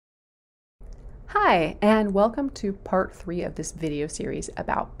Hi, and welcome to part 3 of this video series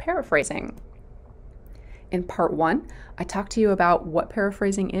about paraphrasing. In part 1, I talked to you about what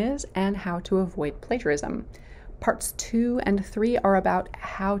paraphrasing is and how to avoid plagiarism. Parts 2 and 3 are about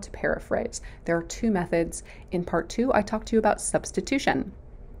how to paraphrase. There are 2 methods. In part 2, I talked to you about substitution.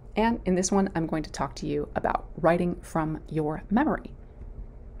 And in this one, I'm going to talk to you about writing from your memory.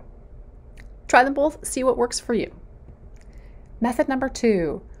 Try them both, see what works for you. Method number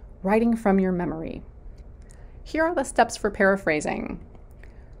 2. Writing from your memory. Here are the steps for paraphrasing.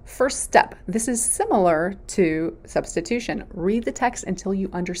 First step, this is similar to substitution. Read the text until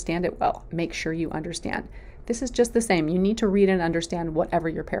you understand it well. Make sure you understand. This is just the same. You need to read and understand whatever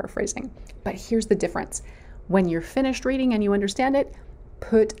you're paraphrasing. But here's the difference. When you're finished reading and you understand it,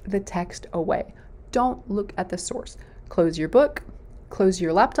 put the text away. Don't look at the source. Close your book, close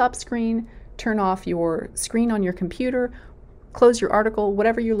your laptop screen, turn off your screen on your computer, close your article,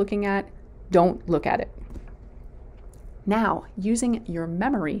 whatever you're looking at, don't look at it. Now, using your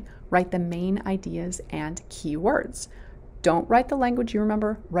memory, write the main ideas and key words. Don't write the language you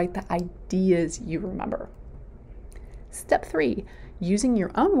remember, write the ideas you remember. Step 3, using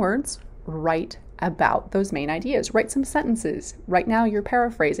your own words, write about those main ideas. Write some sentences. Right now you're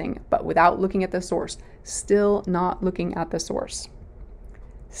paraphrasing, but without looking at the source. Still not looking at the source.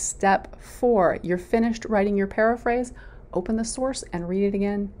 Step 4, you're finished writing your paraphrase. Open the source and read it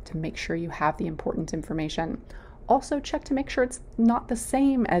again to make sure you have the important information. Also check to make sure it's not the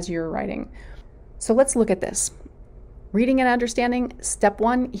same as you're writing. So let's look at this. Reading and understanding, step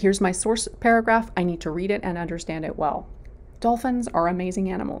 1, here's my source paragraph. I need to read it and understand it well. Dolphins are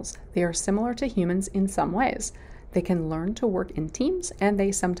amazing animals. They are similar to humans in some ways. They can learn to work in teams, and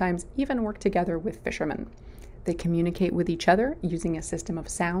they sometimes even work together with fishermen. They communicate with each other using a system of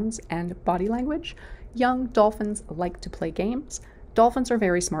sounds and body language. Young dolphins like to play games. Dolphins are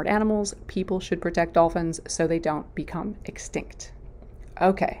very smart animals. People should protect dolphins so they don't become extinct.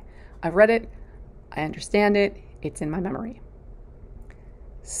 Okay, I've read it. I understand it. It's in my memory.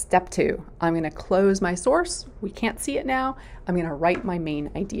 Step 2, I'm going to close my source. We can't see it now. I'm going to write my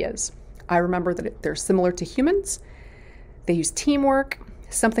main ideas. I remember that they're similar to humans. They use teamwork,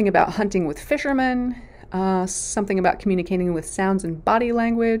 something about hunting with fishermen, something about communicating with sounds and body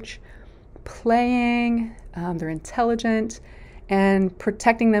language, playing, they're intelligent, and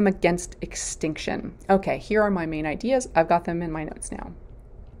protecting them against extinction. Okay, here are my main ideas. I've got them in my notes now.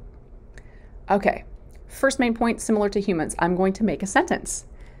 Okay, first main point, similar to humans. I'm going to make a sentence.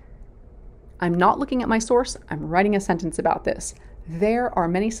 I'm not looking at my source. I'm writing a sentence about this. There are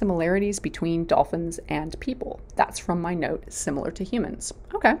many similarities between dolphins and people. That's from my note, similar to humans.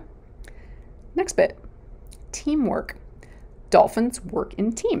 Okay, next bit, teamwork. Dolphins work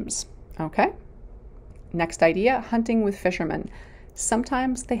in teams. Okay. Next idea, hunting with fishermen.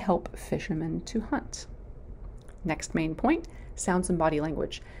 Sometimes they help fishermen to hunt. Next main point, sounds and body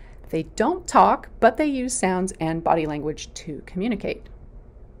language. They don't talk, but they use sounds and body language to communicate.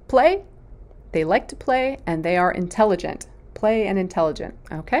 Play, they like to play, and they are intelligent. Play and intelligent.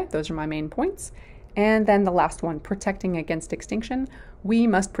 Okay, those are my main points. And then the last one, protecting against extinction. We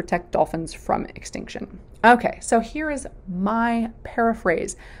must protect dolphins from extinction. Okay, so here is my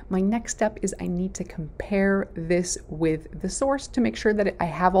paraphrase. My next step is I need to compare this with the source to make sure that I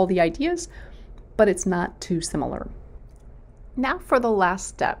have all the ideas, but it's not too similar. Now for the last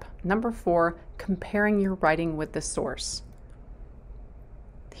step, number 4, comparing your writing with the source.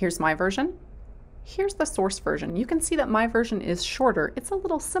 Here's my version. Here's the source version. You can see that my version is shorter. It's a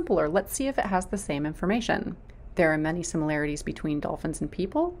little simpler. Let's see if it has the same information. There are many similarities between dolphins and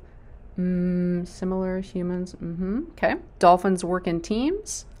people. Similar humans. Okay. Dolphins work in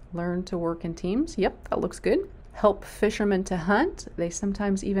teams. Learn to work in teams. Yep, that looks good. Help fishermen to hunt. They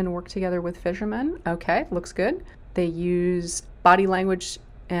sometimes even work together with fishermen. Okay, looks good. They use body language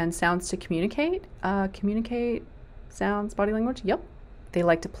and sounds to communicate. Communicate, sounds, body language. Yep. They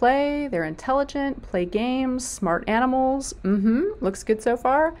like to play, they're intelligent, play games, smart animals. Looks good so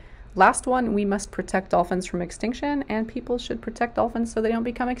far. Last one, we must protect dolphins from extinction, and people should protect dolphins so they don't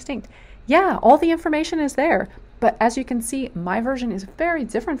become extinct. Yeah, all the information is there, but as you can see, my version is very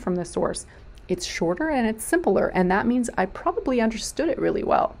different from the source. It's shorter and it's simpler, and that means I probably understood it really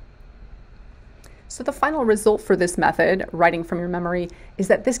well. So the final result for this method, writing from your memory, is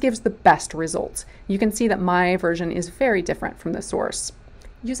that this gives the best results. You can see that my version is very different from the source.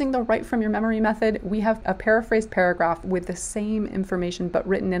 Using the write from your memory method, we have a paraphrased paragraph with the same information but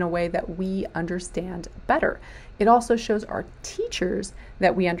written in a way that we understand better. It also shows our teachers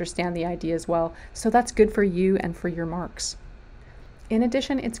that we understand the idea as well, so that's good for you and for your marks. In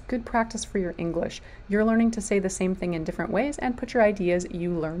addition, it's good practice for your English. You're learning to say the same thing in different ways and put your ideas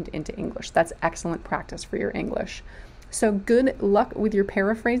you learned into English. That's excellent practice for your English. So good luck with your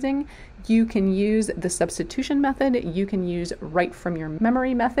paraphrasing. You can use the substitution method, you can use write from your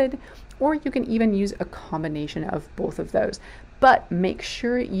memory method, or you can even use a combination of both of those. But make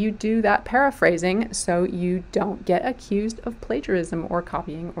sure you do that paraphrasing so you don't get accused of plagiarism or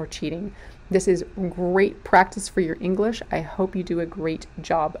copying or cheating. This is great practice for your English. I hope you do a great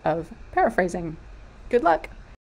job of paraphrasing. Good luck.